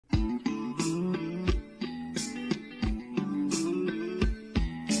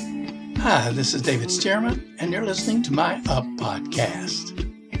Hi, this is David Stearman, and you're listening to my Up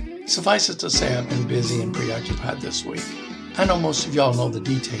podcast. Suffice it to say, I've been busy and preoccupied this week. I know most of y'all know the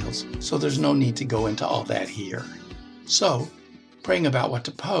details, so there's no need to go into all that here. So, praying about what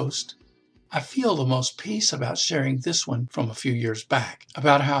to post, I feel the most peace about sharing this one from a few years back,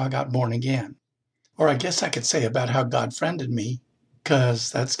 about how I got born again. Or I guess I could say about how God friended me,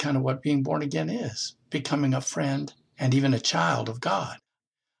 because that's kind of what being born again is, becoming a friend and even a child of God.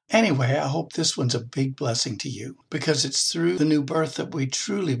 Anyway, I hope this one's a big blessing to you, because it's through the new birth that we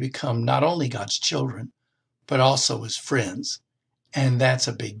truly become not only God's children, but also His friends. And that's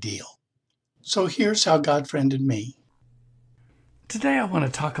a big deal. So here's how God friended me. Today I want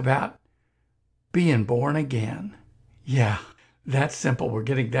to talk about being born again. Yeah, that's simple. We're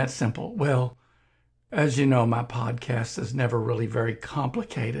getting that simple. Well, as you know, my podcast is never really very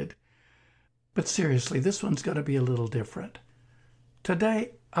complicated. But seriously, this one's going to be a little different.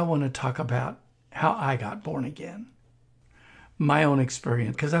 Today, I want to talk about how I got born again. My own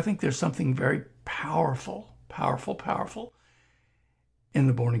experience, because I think there's something very powerful in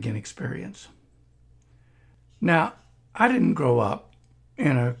the born again experience. Now, I didn't grow up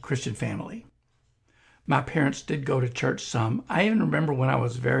in a Christian family. My parents did go to church some. I even remember when I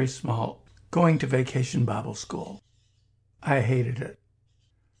was very small going to vacation Bible school. I hated it.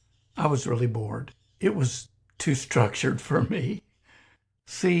 I was really bored. It was too structured for me.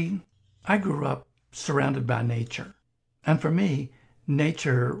 See, I grew up surrounded by nature. And for me,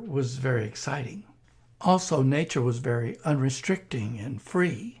 nature was very exciting. Also, nature was very unrestricting and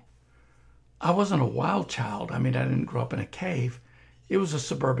free. I wasn't a wild child. I didn't grow up in a cave. It was a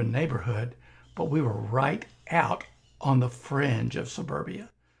suburban neighborhood, but we were right out on the fringe of suburbia.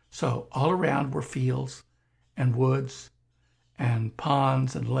 So all around were fields and woods and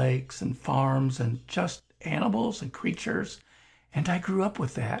ponds and lakes and farms and just animals and creatures. And I grew up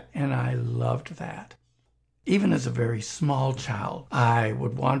with that, and I loved that. Even as a very small child, I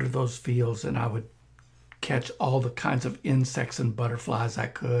would wander those fields and I would catch all the kinds of insects and butterflies I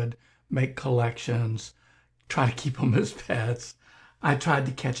could, make collections, try to keep them as pets. I tried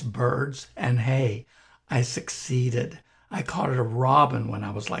to catch birds, and hey, I succeeded. I caught a robin when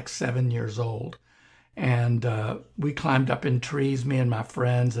I was like 7 years old. And we climbed up in trees, me and my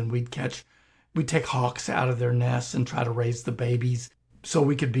friends, and we'd take hawks out of their nests and try to raise the babies so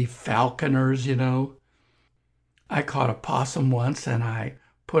we could be falconers, you know. I caught a possum once and I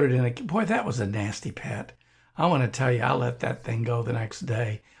put it in boy, that was a nasty pet. I want to tell you, I let that thing go the next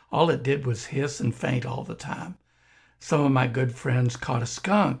day. All it did was hiss and faint all the time. Some of my good friends caught a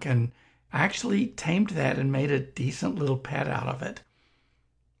skunk and actually tamed that and made a decent little pet out of it.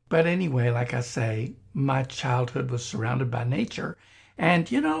 But anyway, like I say, my childhood was surrounded by nature. And,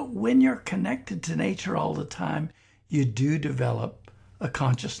 when you're connected to nature all the time, you do develop a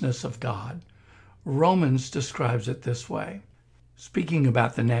consciousness of God. Romans describes it this way, speaking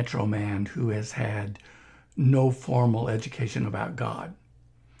about the natural man who has had no formal education about God.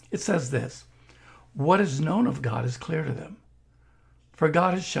 It says this, "What is known of God is clear to them, for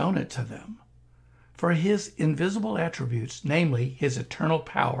God has shown it to them. For His invisible attributes, namely His eternal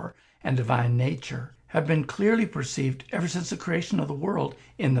power and divine nature, have been clearly perceived ever since the creation of the world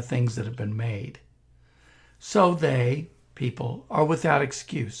in the things that have been made. So they, people, are without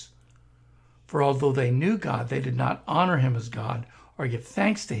excuse. For although they knew God, they did not honor Him as God or give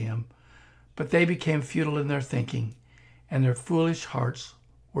thanks to Him, but they became futile in their thinking, and their foolish hearts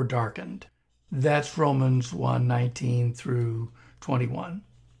were darkened." That's Romans 1:19 through 21.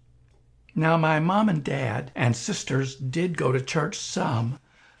 Now, my mom and dad and sisters did go to church some,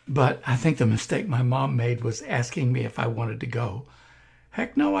 but I think the mistake my mom made was asking me if I wanted to go.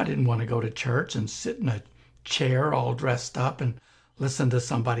 Heck no, I didn't want to go to church and sit in a chair all dressed up and listen to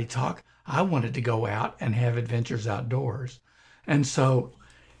somebody talk. I wanted to go out and have adventures outdoors. And so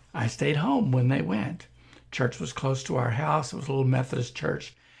I stayed home when they went. Church was close to our house. It was a little Methodist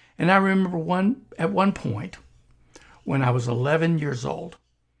church. And I remember at one point, when I was 11 years old,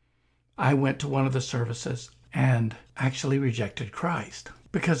 I went to one of the services and actually rejected Christ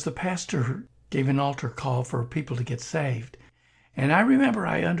because the pastor gave an altar call for people to get saved. And I remember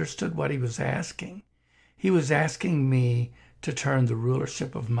I understood what he was asking. He was asking me to turn the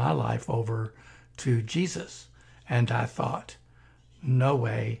rulership of my life over to Jesus. And I thought, no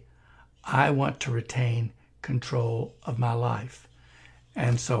way, I want to retain control of my life.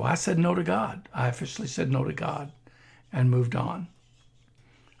 And so I said no to God. I officially said no to God and moved on.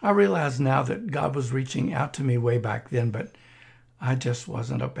 I realize now that God was reaching out to me way back then, but I just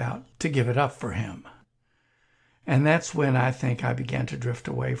wasn't about to give it up for Him. And that's when I think I began to drift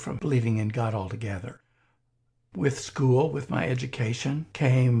away from believing in God altogether. With school, with my education,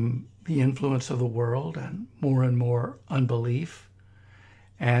 came the influence of the world and more unbelief.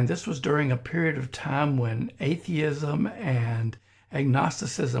 And this was during a period of time when atheism and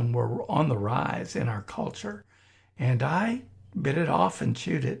agnosticism were on the rise in our culture. And I bit it off and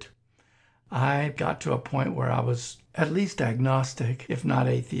chewed it. I got to a point where I was at least agnostic, if not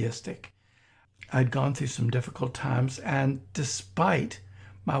atheistic. I'd gone through some difficult times, and despite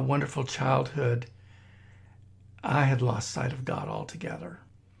my wonderful childhood, I had lost sight of God altogether.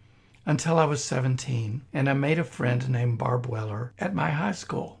 Until I was 17, and I made a friend named Barb Weller at my high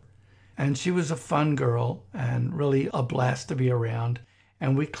school. And she was a fun girl and really a blast to be around,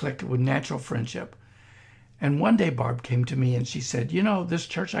 and we clicked with natural friendship. And one day Barb came to me and she said, you know, this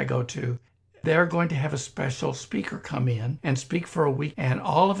church I go to, they're going to have a special speaker come in and speak for a week, and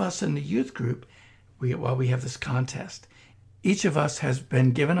all of us in the youth group, we have this contest. Each of us has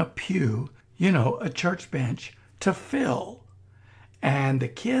been given a pew, a church bench to fill. And the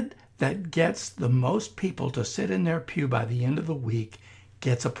kid that gets the most people to sit in their pew by the end of the week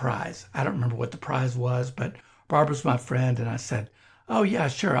gets a prize. I don't remember what the prize was, but Barbara's my friend, and I said, oh yeah,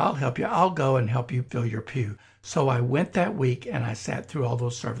 sure, I'll help you. I'll go and help you fill your pew. So I went that week and I sat through all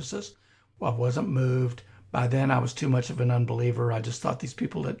those services. Well, I wasn't moved. By then I was too much of an unbeliever. I just thought these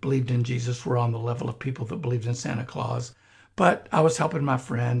people that believed in Jesus were on the level of people that believed in Santa Claus. But I was helping my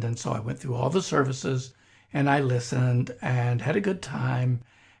friend, and so I went through all the services and I listened and had a good time.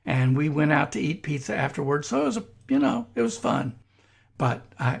 And we went out to eat pizza afterwards. So it was, it was fun. But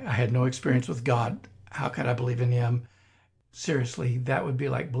I had no experience with God. How could I believe in him? Seriously, that would be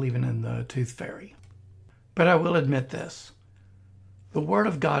like believing in the tooth fairy. But I will admit this. The word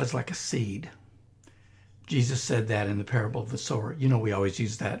of God is like a seed. Jesus said that in the parable of the sower. We always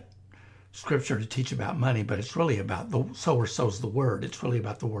use that scripture to teach about money, but it's really about the sower sows the word. It's really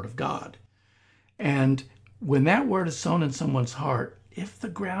about the word of God. And when that word is sown in someone's heart, if the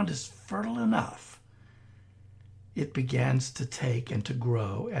ground is fertile enough, it begins to take and to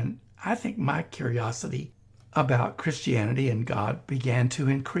grow. And I think my curiosity about Christianity and God began to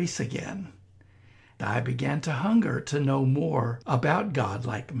increase again. I began to hunger to know more about God,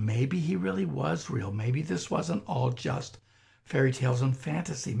 like maybe he really was real. Maybe this wasn't all just fairy tales and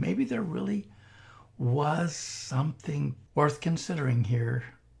fantasy. Maybe there really was something worth considering here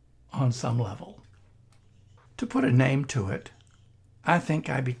on some level. To put a name to it, I think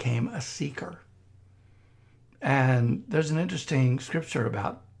I became a seeker. And there's an interesting scripture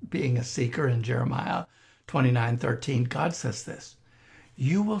about being a seeker in Jeremiah 29:13. God says this,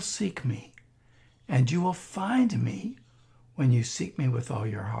 you will seek me and you will find me when you seek me with all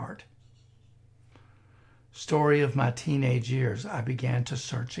your heart. Story of my teenage years, I began to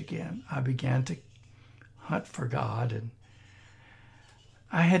search again. I began to hunt for God, and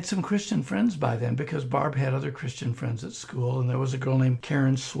I had some Christian friends by then because Barb had other Christian friends at school, and there was a girl named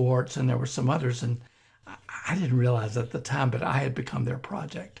Karen Swartz, and there were some others, and I didn't realize at the time, but I had become their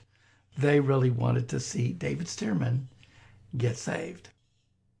project. They really wanted to see David Stearman get saved.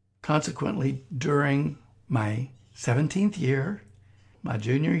 Consequently, during my 17th year, my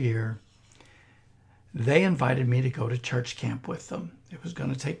junior year, they invited me to go to church camp with them. It was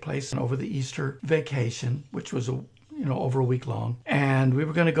going to take place over the Easter vacation, which was over a week long. And we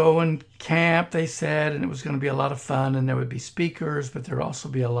were going to go and camp, they said, and it was going to be a lot of fun, and there would be speakers, but there would also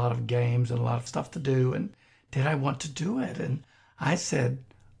be a lot of games and a lot of stuff to do. And did I want to do it? And I said,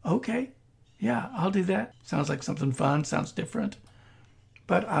 okay, yeah, I'll do that. Sounds like something fun, sounds different.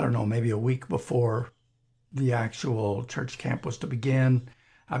 But I don't know, maybe a week before the actual church camp was to begin,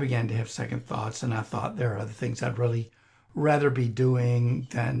 I began to have second thoughts, and I thought there are other things I'd really rather be doing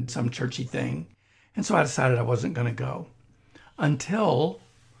than some churchy thing. And so I decided I wasn't going to go until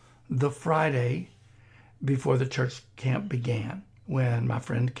the Friday before the church camp began, when my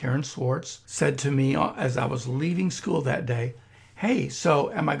friend Karen Swartz said to me as I was leaving school that day, hey, so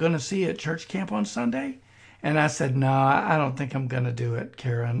am I going to see you at church camp on Sunday? And I said, no, I don't think I'm going to do it,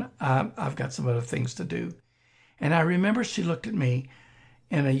 Karen. I've got some other things to do. And I remember she looked at me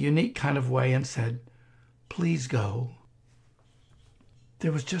in a unique kind of way and said, please go.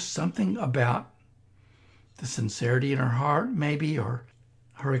 There was just something about the sincerity in her heart, maybe, or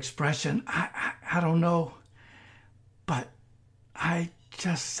her expression. I don't know. But I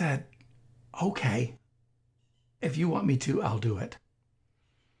just said, okay, if you want me to, I'll do it.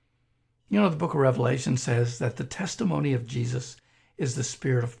 The book of Revelation says that the testimony of Jesus is the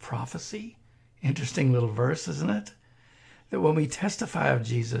spirit of prophecy. Interesting little verse, isn't it? That when we testify of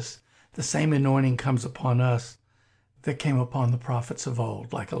Jesus, the same anointing comes upon us that came upon the prophets of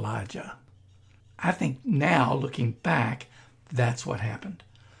old, like Elijah. I think now, looking back, that's what happened.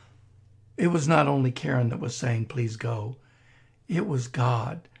 It was not only Karen that was saying, please go. It was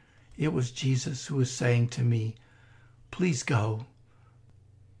God. It was Jesus who was saying to me, please go.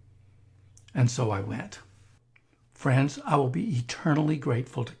 And so I went. Friends, I will be eternally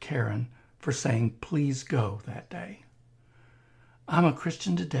grateful to Karen for saying, please go that day. I'm a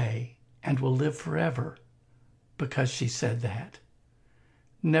Christian today and will live forever because she said that.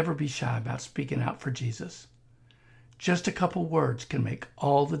 Never be shy about speaking out for Jesus. Just a couple words can make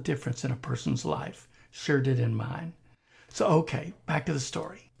all the difference in a person's life. Sure did in mine. So, okay, back to the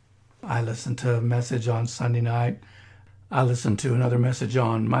story. I listened to a message on Sunday night. I listened to another message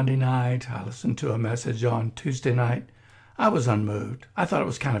on Monday night. I listened to a message on Tuesday night. I was unmoved. I thought it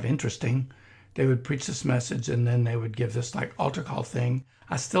was kind of interesting. They would preach this message and then they would give this like altar call thing.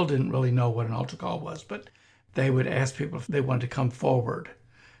 I still didn't really know what an altar call was, but they would ask people if they wanted to come forward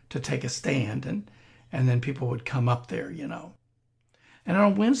to take a stand, and then people would come up there, you know. And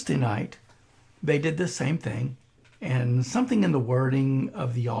on Wednesday night, they did the same thing, and something in the wording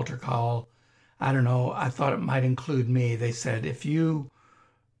of the altar call, I don't know, I thought it might include me. They said, the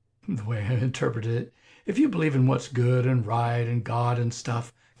way I interpreted it, if you believe in what's good and right and God and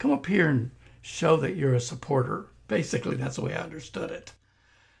stuff, come up here and show that you're a supporter. Basically, that's the way I understood it.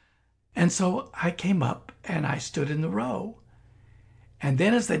 And so I came up and I stood in the row. And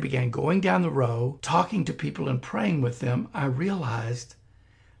then as they began going down the row, talking to people and praying with them, I realized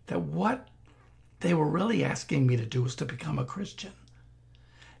that what they were really asking me to do was to become a Christian.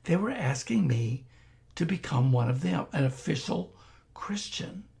 They were asking me to become one of them, an official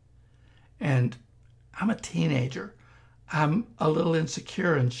Christian. And I'm a teenager. I'm a little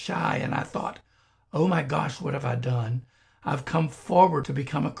insecure and shy, and I thought, oh my gosh, what have I done? I've come forward to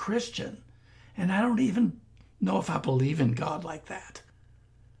become a Christian, and I don't even know if I believe in God like that.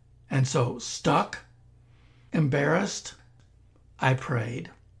 And so, stuck, embarrassed, I prayed.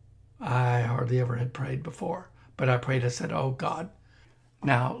 I hardly ever had prayed before, but I prayed. I said, oh God.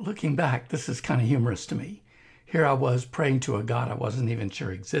 Now, looking back, this is kind of humorous to me. Here I was praying to a God I wasn't even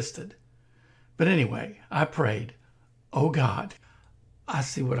sure existed. But anyway, I prayed, oh God, I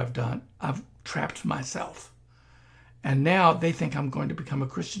see what I've done. I've trapped myself. And now they think I'm going to become a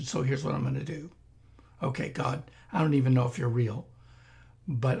Christian, so here's what I'm going to do. Okay, God, I don't even know if you're real,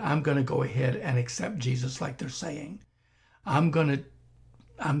 but I'm going to go ahead and accept Jesus like they're saying. I'm going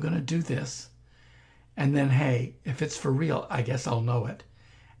to do this. And then, hey, if it's for real, I guess I'll know it.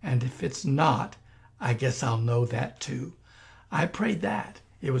 And if it's not, I guess I'll know that too. I prayed that.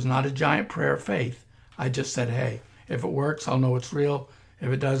 It was not a giant prayer of faith. I just said, hey, if it works, I'll know it's real. If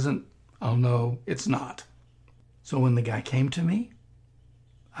it doesn't, I'll know it's not. So when the guy came to me,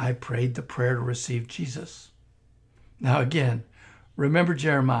 I prayed the prayer to receive Jesus. Now again, remember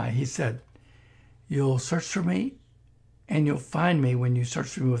Jeremiah. He said, you'll search for me and you'll find me when you search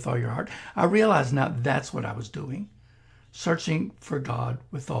for me with all your heart. I realize now that's what I was doing, searching for God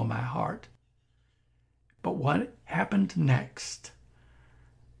with all my heart. But what happened next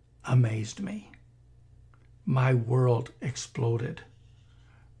amazed me. My world exploded.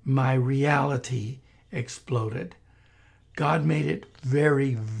 My reality exploded. God made it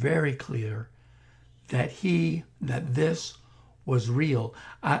very, very clear that this was real.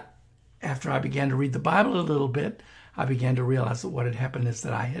 After I began to read the Bible a little bit, I began to realize that what had happened is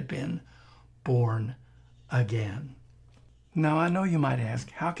that I had been born again. Now, I know you might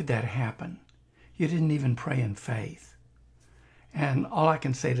ask, how could that happen? You didn't even pray in faith. And all I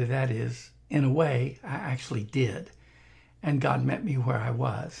can say to that is, in a way, I actually did. And God met me where I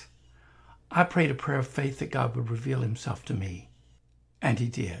was. I prayed a prayer of faith that God would reveal himself to me. And he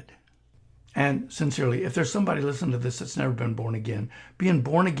did. And sincerely, if there's somebody listening to this that's never been born again, being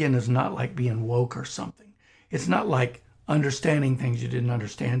born again is not like being woke or something. It's not like understanding things you didn't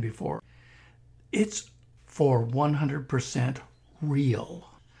understand before. It's for 100% real.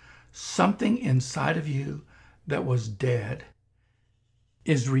 Something inside of you that was dead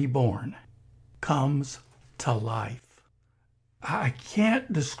is reborn, comes to life. I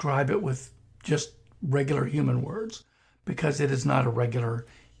can't describe it with just regular human words because it is not a regular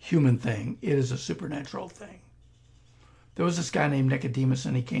human thing. It is a supernatural thing. There was this guy named Nicodemus,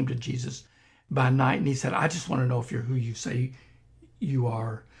 and he came to Jesus by night, and he said, I just want to know if you're who you say you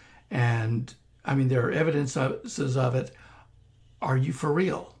are. And I mean, there are evidences of it. Are you for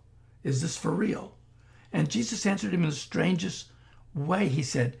real? Is this for real? And Jesus answered him in the strangest way. He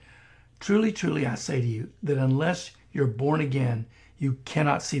said, truly, truly, I say to you that unless you're born again, you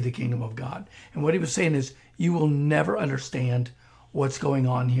cannot see the kingdom of God. And what he was saying is, you will never understand what's going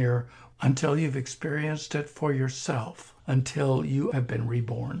on here until you've experienced it for yourself, until you have been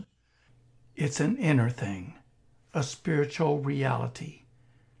reborn. It's an inner thing, a spiritual reality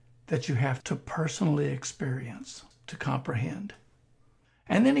that you have to personally experience, to comprehend.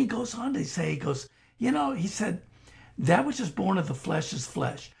 And then he goes on to say, he said, that which is born of the flesh is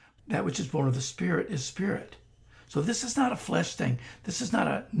flesh. That which is born of the spirit is spirit. So this is not a flesh thing. This is not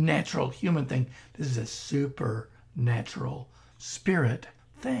a natural human thing. This is a supernatural spirit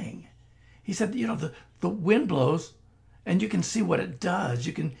thing. He said, the wind blows and you can see what it does.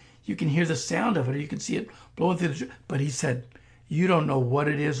 You can hear the sound of it, or you can see it blowing through the... But he said, you don't know what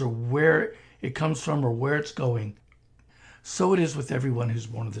it is or where it comes from or where it's going. So it is with everyone who's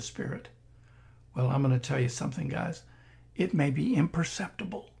born of the Spirit. Well, I'm going to tell you something, guys. It may be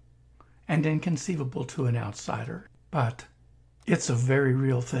imperceptible and inconceivable to an outsider, but it's a very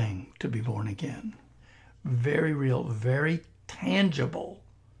real thing to be born again. Very real, very tangible,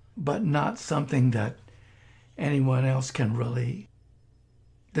 but not something that anyone else can really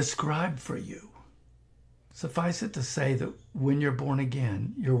describe for you. Suffice it to say that when you're born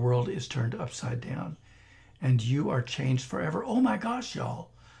again, your world is turned upside down and you are changed forever. Oh my gosh, y'all.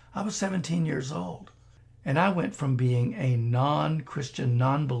 I was 17 years old and I went from being a non-Christian,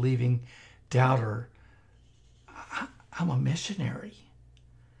 non-believing doubter. I'm a missionary.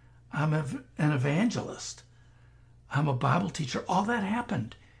 I'm an evangelist. I'm a Bible teacher. All that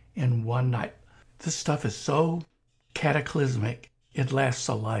happened in one night. This stuff is so cataclysmic, it lasts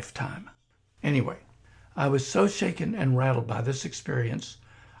a lifetime. Anyway, I was so shaken and rattled by this experience,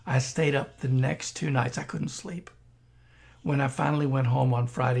 I stayed up the next 2 nights. I couldn't sleep. When I finally went home on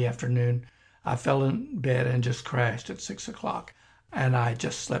Friday afternoon, I fell in bed and just crashed at 6 o'clock. And I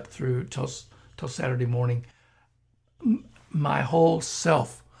just slept through till Saturday morning. My whole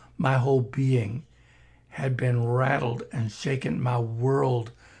self, my whole being had been rattled and shaken. My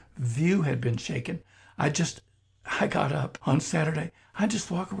world view had been shaken. I got up on Saturday. I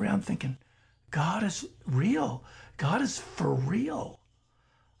just walk around thinking, God is real. God is for real.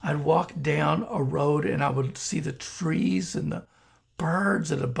 I'd walk down a road and I would see the trees and the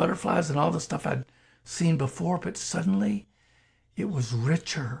birds and the butterflies and all the stuff I'd seen before, but suddenly it was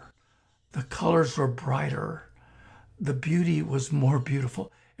richer. The colors were brighter. The beauty was more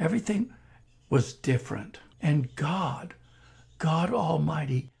beautiful. Everything was different. And God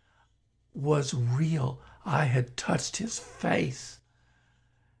Almighty was real. I had touched his face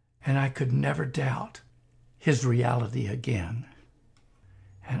and I could never doubt his reality again.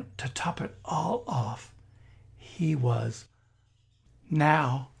 And to top it all off, he was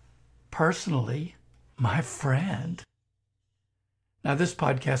now personally my friend. Now this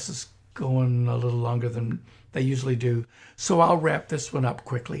podcast is going a little longer than they usually do, so I'll wrap this one up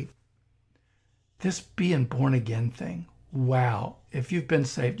quickly. This being born again thing, wow. If you've been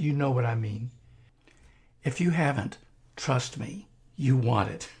saved, you know what I mean. If you haven't, trust me, you want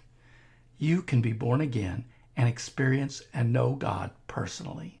it. You can be born again and experience and know God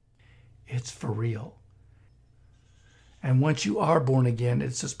personally. It's for real. And once you are born again,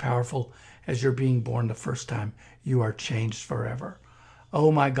 it's as powerful as you're being born the first time. You are changed forever.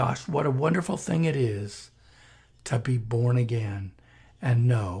 Oh my gosh, what a wonderful thing it is to be born again and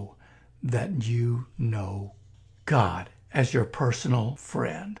know that you know God as your personal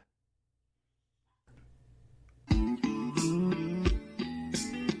friend.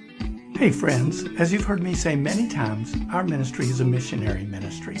 Hey friends, as you've heard me say many times, our ministry is a missionary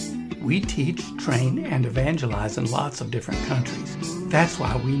ministry. We teach, train, and evangelize in lots of different countries. That's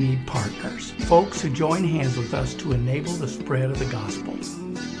why we need partners, folks who join hands with us to enable the spread of the gospel.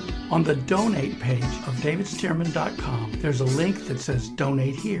 On the donate page of davidstearman.com, there's a link that says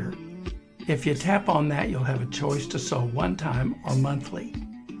donate here. If you tap on that, you'll have a choice to sow one time or monthly.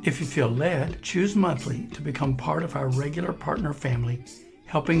 If you feel led, choose monthly to become part of our regular partner family,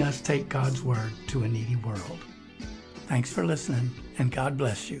 helping us take God's word to a needy world. Thanks for listening, and God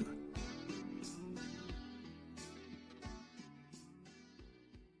bless you.